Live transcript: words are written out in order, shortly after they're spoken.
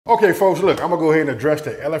Okay, folks, look, I'm gonna go ahead and address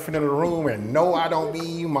the elephant in the room, and no, I don't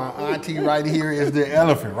mean my auntie right here is the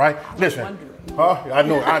elephant, right? Listen, huh? I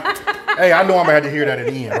know I'm gonna have to hear that at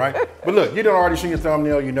the end, right? But look, you done already seen your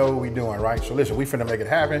thumbnail, you know what we doing, right? So listen, we finna make it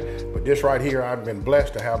happen, but this right here, I've been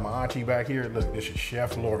blessed to have my auntie back here. Look, this is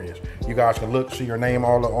Chef Glorious. You guys can look, see her name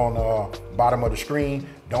all on the bottom of the screen.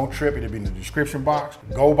 Don't trip, it'll be in the description box.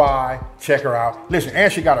 Go by, check her out. Listen,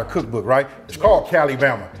 and she got her cookbook, right? It's called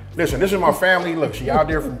Calibama. Listen, this is my family. Look, she out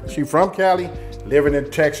there, she from Cali, living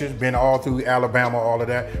in Texas, been all through Alabama, all of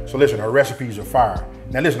that. So listen, her recipes are fire.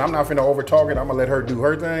 Now listen, I'm not finna over talk it. I'm gonna let her do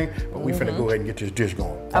her thing, but we finna go ahead and get this dish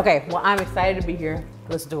going. Okay, well, I'm excited to be here.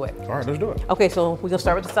 Let's do it. All right, let's do it. Okay, so we're gonna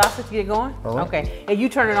start with the sausage to get going? All right. Okay, and you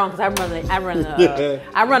turn it on because I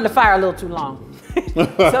run the fire a little too long.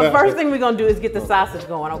 So first thing we're gonna do is get the sausage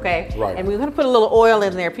going, okay? Right. And we're gonna put a little oil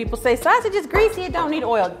in there. People say sausage is greasy, it don't need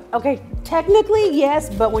oil. Okay, technically yes,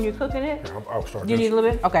 but when you're cooking it, I'll start you this. need a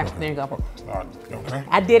little bit? Okay, there you go. Okay.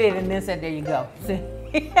 I did it and then said, there you go.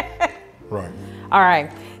 Right. All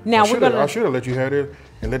right, now we're gonna. I should have let you have it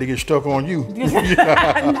and let it get stuck on you. No.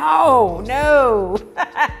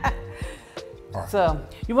 Right. So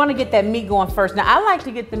you want to get that meat going first. Now I like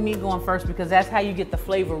to get the meat going first because that's how you get the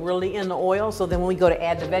flavor really in the oil. So then when we go to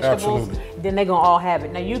add the vegetables, then they're gonna all have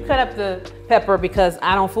it. Now you cut up the pepper because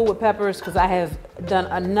I don't fool with peppers because I have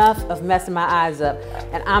done enough of messing my eyes up.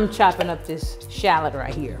 And I'm chopping up this shallot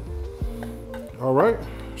right here. All right,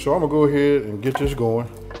 so I'm gonna go ahead and get this going.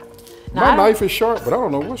 Now, my knife is sharp, but I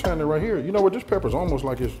don't know what's happening right here. You know what, this pepper's almost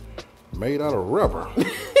like it's made out of rubber.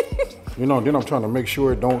 You know, then I'm trying to make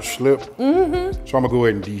sure it don't slip. So I'm gonna go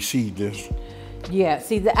ahead and de-seed this. Yeah,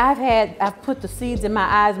 see, I've put the seeds in my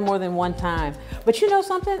eyes more than one time. But you know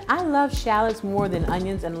something? I love shallots more than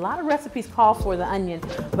onions, and a lot of recipes call for the onion,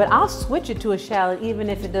 but I'll switch it to a shallot even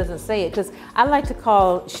if it doesn't say it, because I like to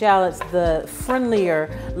call shallots the friendlier,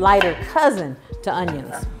 lighter cousin to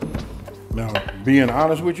onions. Now, being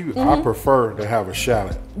honest with you, I prefer to have a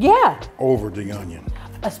shallot over the onion.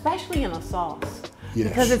 Especially in a sauce. Yes.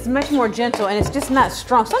 Because it's much more gentle and it's just not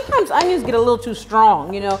strong. Sometimes onions get a little too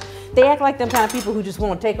strong, you know. They act like them kind of people who just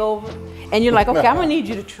want to take over. And you're like, okay, I'm gonna need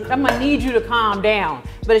you to calm down.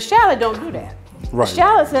 But a shallot don't do that. Right. A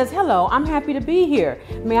shallot says, hello, I'm happy to be here.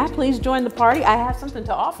 May I please join the party? I have something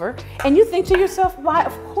to offer. And you think to yourself, why,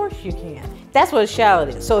 of course you can. That's what a shallot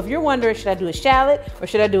is. So if you're wondering, should I do a shallot or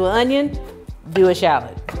should I do an onion? Do a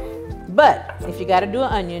shallot. But if you gotta do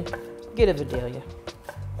an onion, get a Vidalia.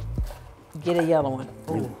 Get a yellow one.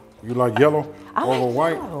 Ooh. You like yellow over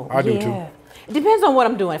white? Yellow. I do too. It depends on what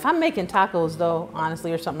I'm doing. If I'm making tacos though,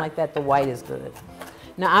 honestly, or something like that, the white is good.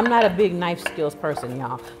 Now, I'm not a big knife skills person,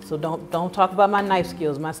 y'all. So don't talk about my knife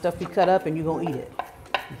skills. My stuff be cut up and you're gonna eat it.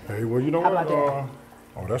 Hey, well, you know what?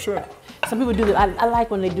 Oh, that's it. Some people do that. I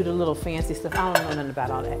like when they do the little fancy stuff. I don't know nothing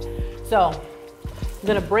about all that. So I'm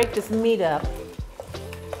gonna break this meat up.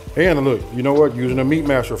 And look, you know what? Using a meat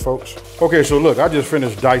masher, folks. Okay, so look, I just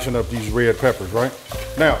finished dicing up these red peppers, right?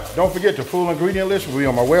 Now, don't forget the full ingredient list will be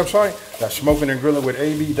on my website. That's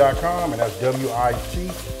smokinandgrillin.ab.com, and that's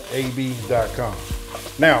WITAB.com.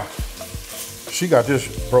 Now, she got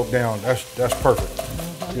this broke down. That's perfect.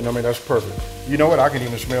 You know what I mean? That's perfect. You know what? I can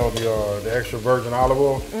even smell the extra virgin olive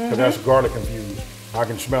oil because that's garlic infused. I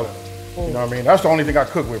can smell it. You know what I mean? That's the only thing I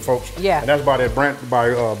cook with, folks. Yeah. And that's by that Branch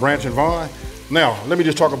and Vine. Now, let me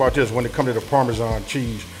just talk about this when it comes to the Parmesan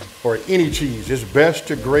cheese or any cheese. It's best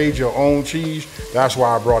to grade your own cheese. That's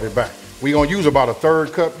why I brought it back. We're gonna use about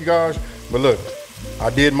 1/3 cup, you guys. But look, I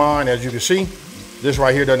did mine, as you can see. This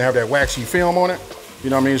right here doesn't have that waxy film on it. You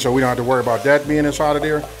know what I mean? So we don't have to worry about that being inside of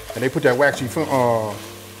there. And they put that waxy film,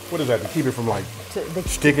 what is that, to keep it from like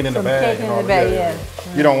sticking in the bag and all that. Yeah.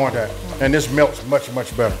 You don't want that. And this melts much,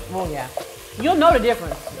 much better. Oh yeah. You'll know the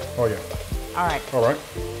difference. Oh yeah. All right. All right.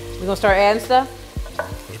 We're gonna start adding stuff?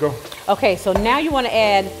 Let's go. Okay, so now you wanna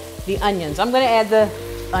add the onions. I'm gonna add the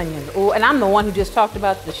onions. Oh, and I'm the one who just talked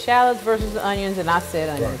about the shallots versus the onions, and I said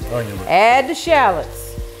onions. Right, onions. Add the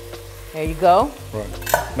shallots. There you go. Right.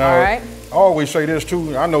 Now, all right. I always say this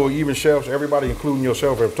too. I know even chefs, everybody including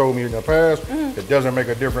yourself, have told me in the past, it doesn't make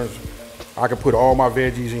a difference. I can put all my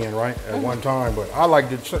veggies in, right, at one time, but I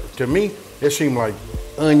like to me, it seemed like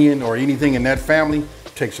onion or anything in that family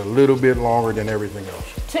takes a little bit longer than everything else.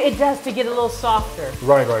 So it does, to get a little softer.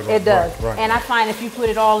 Right. It does. Right. And I find if you put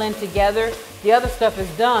it all in together, the other stuff is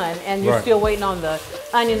done, and you're still waiting on the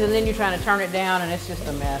onions, and then you're trying to turn it down, and it's just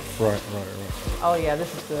a mess. Right. Oh yeah,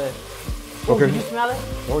 this is good. Okay. Did you smell it?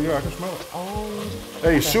 Oh yeah, I can smell it. Oh.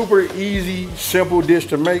 Hey, super easy, simple dish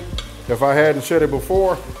to make. If I hadn't said it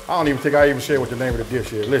before, I don't even think I even said what the name of the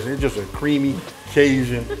dish is. Listen, it's just a creamy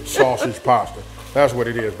Cajun sausage pasta. That's what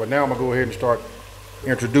it is. But now I'm gonna go ahead and start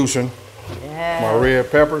introducing my red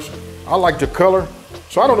peppers. I like the color.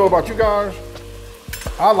 So I don't know about you guys.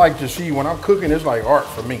 I like to see when I'm cooking, it's like art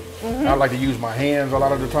for me. I like to use my hands a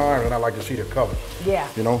lot of the time, and I like to see the color. Yeah.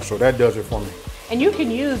 You know, so that does it for me. And you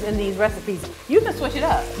can use in these recipes, you can switch it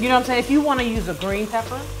up. You know what I'm saying? If you want to use a green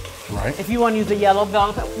pepper, right? If you want to use a yellow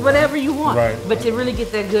bell pepper, whatever you want. Right. But to really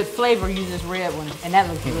get that good flavor, use this red one, and that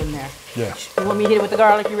looks good in there. Yes. You want me to hit it with the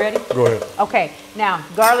garlic? You ready? Go ahead. Okay. Now,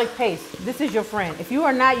 garlic paste. This is your friend. If you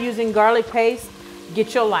are not using garlic paste,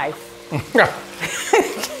 get your life.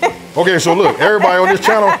 Okay, so look, everybody on this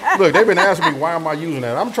channel, look, they've been asking me why am I using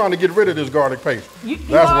that. I'm trying to get rid of this garlic paste. That's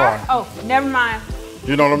why. Oh, never mind.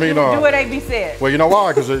 You know what I mean? Do what AB said. Well, you know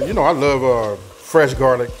why? Because you know I love fresh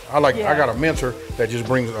garlic. I got a mincer that just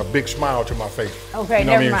brings a big smile to my face. Okay, you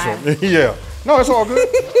know never mind. So, yeah. No, it's all good.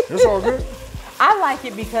 It's all good. I like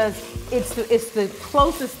it because it's the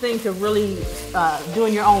closest thing to really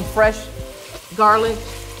doing your own fresh garlic,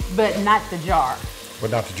 but not the jar. But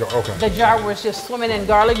not the jar, okay. The jar where it's just swimming in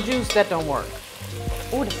garlic juice, that don't work.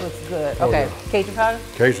 Oh, this looks good. Okay, Cajun powder?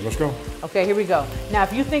 Cajun, let's go. Okay, here we go. Now,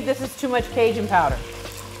 if you think this is too much Cajun powder,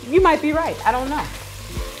 you might be right. I don't know.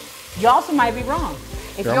 You also might be wrong.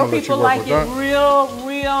 If your people like it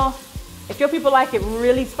if your people like it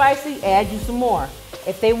really spicy, add you some more.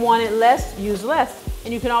 If they want it less, use less.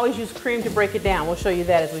 And you can always use cream to break it down. We'll show you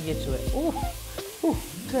that as we get to it. Ooh. Ooh.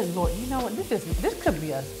 Good Lord, you know what? This could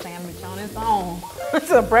be a sandwich on its own.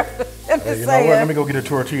 It's a breakfast. Hey, you know what? Let me go get a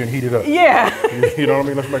tortilla and heat it up. Yeah. You know what I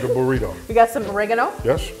mean? Let's make a burrito. We got some oregano.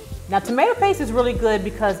 Yes. Now tomato paste is really good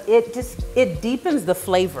because it deepens the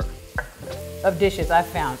flavor of dishes. I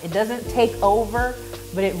found it doesn't take over,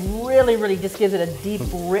 but it really just gives it a deep,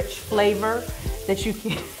 rich flavor that you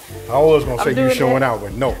can. I was gonna say you showing out,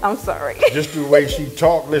 but no. I'm sorry. Just the way she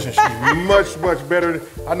talked, listen, she's much better.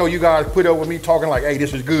 I know you guys put up with me talking like, hey,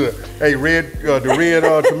 this is good. Hey, the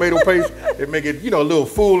red tomato paste, it make it, you know, a little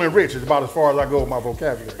full and rich. It's about as far as I go with my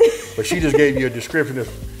vocabulary. But she just gave you a description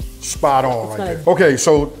that's spot on right there. Okay,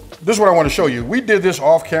 so this is what I want to show you. We did this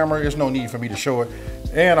off camera. There's no need for me to show it.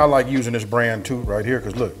 And I like using this brand too right here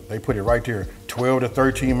because look, they put it right there, 12 to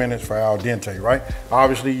 13 minutes for al dente, right?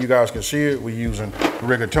 Obviously, you guys can see it. We're using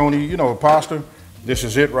rigatoni, you know, pasta. This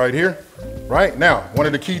is it right here, right? Now, one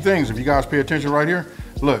of the key things, if you guys pay attention right here,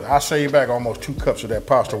 look, I saved back almost 2 cups of that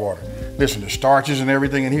pasta water. Listen, the starches and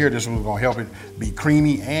everything in here, this one's gonna help it be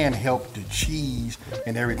creamy and help the cheese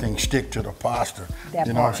and everything stick to the pasta.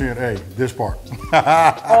 You know what I'm saying? Hey, this part.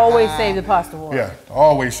 Always save the pasta water. Yeah,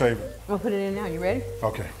 always save it. We'll put it in now. You ready?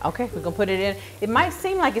 Okay. Okay, we're gonna put it in. It might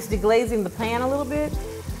seem like it's deglazing the pan a little bit,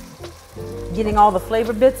 getting all the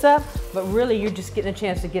flavor bits up, but really you're just getting a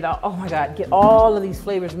chance to get get all of these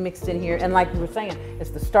flavors mixed in here. And like we were saying, it's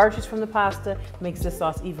the starches from the pasta, makes the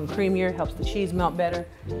sauce even creamier, helps the cheese melt better.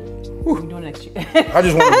 What are we doing next? I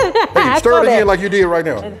just want to stir it again like you did right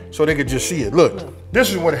now, so they could just see it. Look, this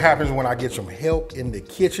is what happens when I get some help in the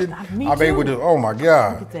kitchen. I'm able to, oh my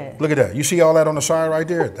God. Look at that. You see all that on the side right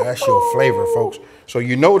there? That's your flavor, folks. So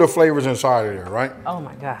you know the flavor's inside of there, right? Oh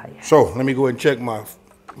my God. Yeah. So let me go ahead and check my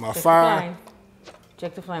fire.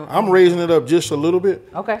 Check the flame. I'm raising it up just a little bit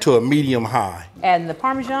to a medium high. And the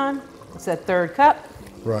Parmesan, it's a 1/3 cup.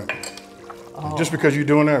 Right. Oh. Just because you're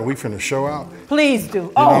doing that, we finna show out. Please do. You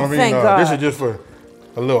know what I mean? Thank God. This is just for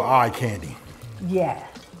a little eye candy. Yeah.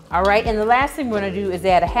 All right, and the last thing we're gonna do is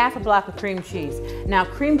add a 1/2 block of cream cheese. Now,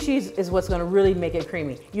 cream cheese is what's gonna really make it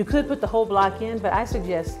creamy. You could put the whole block in, but I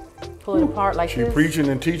suggest pull it apart like this. She's preaching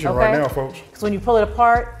and teaching right now, folks. Because when you pull it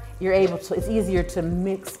apart, you're able to, it's easier to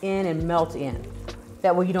mix in and melt in.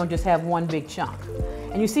 That way you don't just have one big chunk.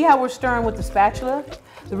 And you see how we're stirring with the spatula?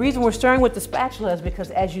 The reason we're stirring with the spatula is because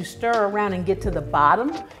as you stir around and get to the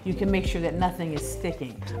bottom, you can make sure that nothing is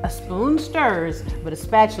sticking. A spoon stirs, but a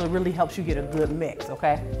spatula really helps you get a good mix,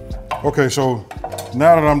 okay? Okay, so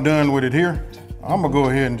now that I'm done with it here, I'm gonna go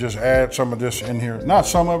ahead and just add some of this in here. Not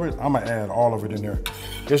some of it, I'm gonna add all of it in there.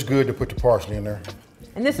 It's good to put the parsley in there.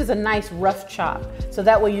 And this is a nice rough chop. So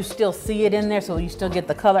that way you still see it in there, so you still get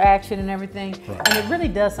the color action and everything. Right. And it really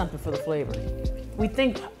does something for the flavor. We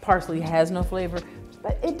think parsley has no flavor,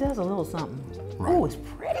 but it does a little something. Right. Oh, it's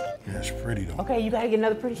pretty. Yeah, it's pretty though. Okay, you gotta get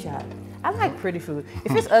another pretty shot. I like pretty food.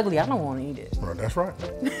 If it's ugly, I don't wanna eat it. Right, that's right.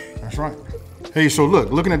 That's right. Hey, so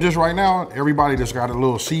look, looking at this right now, everybody that's got a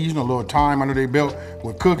little season, a little time under their belt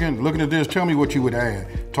with cooking, looking at this, tell me what you would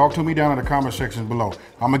add. Talk to me down in the comment section below.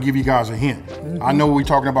 I'm gonna give you guys a hint. I know we're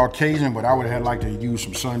talking about Cajun, but I would have liked to use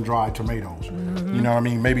some sun-dried tomatoes. You know what I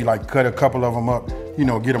mean? Maybe like cut a couple of them up, you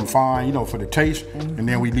know, get them fine, you know, for the taste, and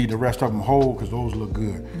then we leave the rest of them whole because those look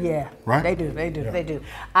good. Yeah, right? They do.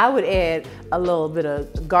 I would add a little bit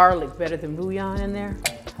of garlic better than bouillon in there.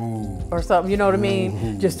 or something, you know what I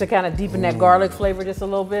mean? Just to kind of deepen that garlic flavor just a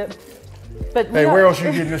little bit. But hey, where else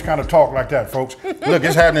you getting this kind of talk like that, folks? Look,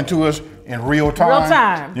 it's happening to us in real time. Real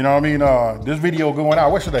time. You know what I mean? This video going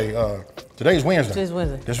out, what's today? Today's Wednesday. Today's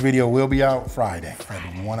Wednesday. This video will be out Friday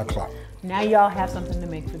at 1 o'clock. Now y'all have something to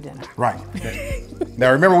make for dinner. Right.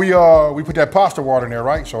 Now remember we put that pasta water in there,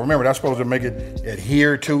 right? So remember that's supposed to make it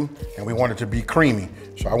adhere to, and we want it to be creamy.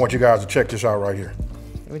 So I want you guys to check this out right here.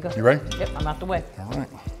 Here we go. You ready? Yep, I'm out the way. All right.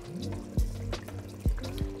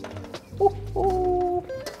 Ooh, ooh.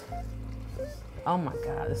 Oh my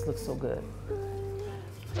God, this looks so good.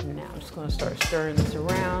 Now I'm just gonna start stirring this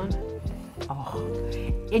around. Oh,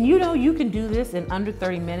 and you know you can do this in under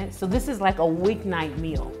 30 minutes. So this is like a weeknight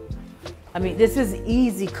meal. I mean, this is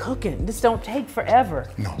easy cooking. This don't take forever.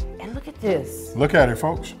 No. And look at this. Look at it,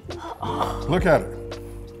 folks. Oh. Look at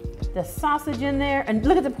it. The sausage in there, and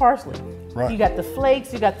look at the parsley. Right. You got the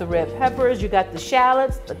flakes, you got the red peppers, you got the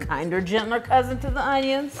shallots, the kinder, gentler cousin to the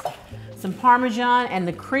onions, some Parmesan, and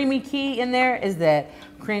the creamy key in there is that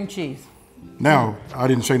cream cheese. Now, I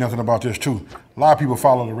didn't say nothing about this too. A lot of people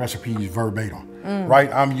follow the recipes verbatim,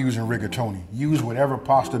 right? I'm using rigatoni. Use whatever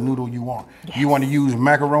pasta noodle you want. Yes. You want to use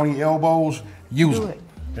macaroni elbows, use them.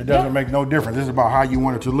 It doesn't make no difference. This is about how you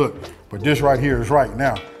want it to look. But this right here is right.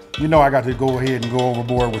 Now, you know I got to go ahead and go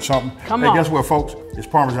overboard with something. Come on. Guess what, folks? It's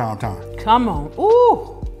Parmesan time. Come on.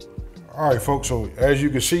 Ooh. All right, folks. So as you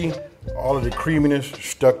can see, all of the creaminess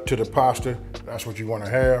stuck to the pasta. That's what you want to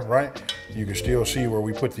have, right? You can still see where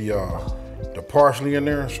we put the parsley in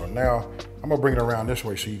there. So now I'm gonna bring it around this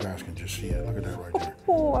way so you guys can just see it. Look at that right there.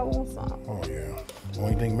 Oh, I want some. Oh yeah. The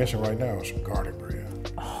only thing missing right now is some garlic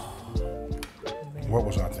bread. Oh, what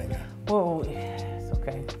was I thinking? Whoa, it's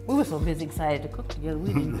okay. We were so busy excited to cook together,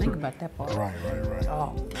 we didn't think about that part. Right.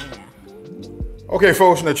 Oh man. Okay,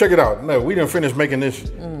 folks, now check it out. No, we done finished making this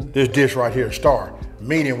dish right here, star.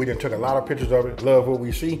 Meaning we done took a lot of pictures of it, love what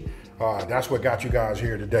we see. That's what got you guys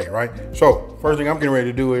here today, right? So first thing I'm getting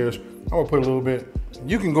ready to do is I'm gonna put a little bit.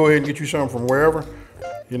 You can go ahead and get you something from wherever.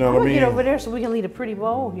 You know what I mean? Get over there so we can leave a pretty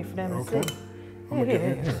bowl here for them to see.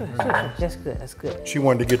 Okay. That's good. That's good. She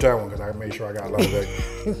wanted to get that one because I made sure I got a lot of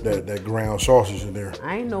that ground sausage in there.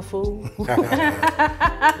 I ain't no fool. All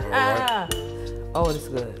right. Oh, it's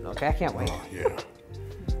good. Okay, I can't wait. Yeah.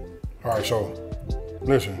 All right, so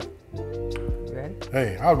listen. You ready?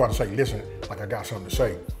 Hey, I was about to say listen like I got something to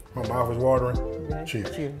say. My mouth is watering. Okay.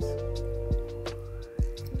 Cheers. Cheers.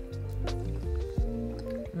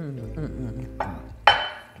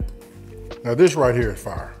 Now this right here is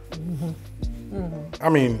fire. I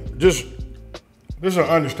mean, this is an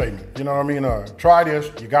understatement. You know what I mean? Try this.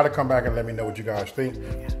 You got to come back and let me know what you guys think.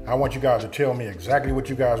 I want you guys to tell me exactly what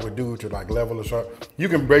you guys would do to like level us up. You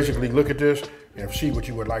can basically look at this and see what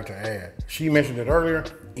you would like to add. She mentioned it earlier.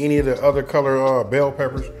 Any of the other color bell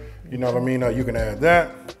peppers. You know what I mean? You can add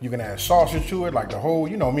that. You can add sausage to it, like the whole,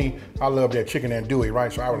 you know me, I love that chicken andouille,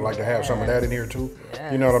 right? So I would like to have some of that in here too.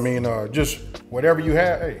 Yes. You know what I mean? Just whatever you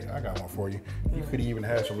have. Hey, I got one for you. You could even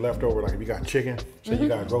have some leftover, like if you got chicken, so you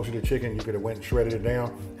got roasted the chicken, you could have went and shredded it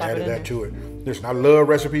down, added that to it. Listen, I love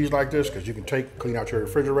recipes like this because you can clean out your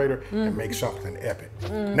refrigerator and make something epic.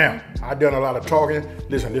 Now, I've done a lot of talking.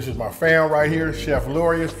 Listen, this is my fam right here, Chef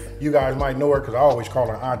Lori. You guys might know her because I always call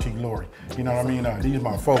her Auntie Lori. You know what I mean? These are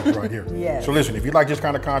my folks right here. Yes. So listen, if you like this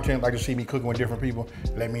kind of content, like to see me cooking with different people,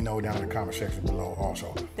 let me know down in the comment section below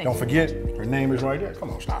also. Don't forget, her name is right there.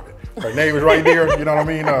 Come on, stop it. Her name is right there. You know what I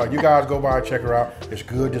mean? You guys go by, check her out. It's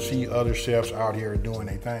good to see other chefs out here doing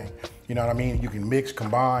their thing. You know what I mean? You can mix,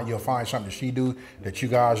 combine, you'll find something that she do that you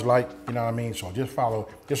guys like. You know what I mean? So just follow.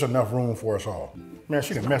 There's enough room for us all. Man,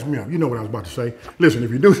 she done messed me up. You know what I was about to say. Listen, if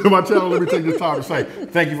you're new to my channel, let me take this time to say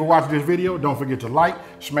thank you for watching this video. Don't forget to like,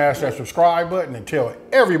 smash that subscribe button, and tell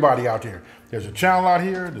everybody out there there's a channel out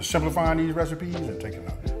here that's simplifying these recipes and taking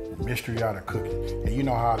the mystery out of cooking. And you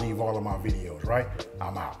know how I leave all of my videos, right?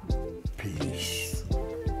 I'm out. Peace.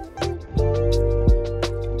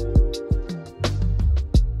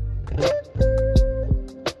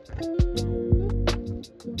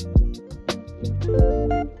 Thank you.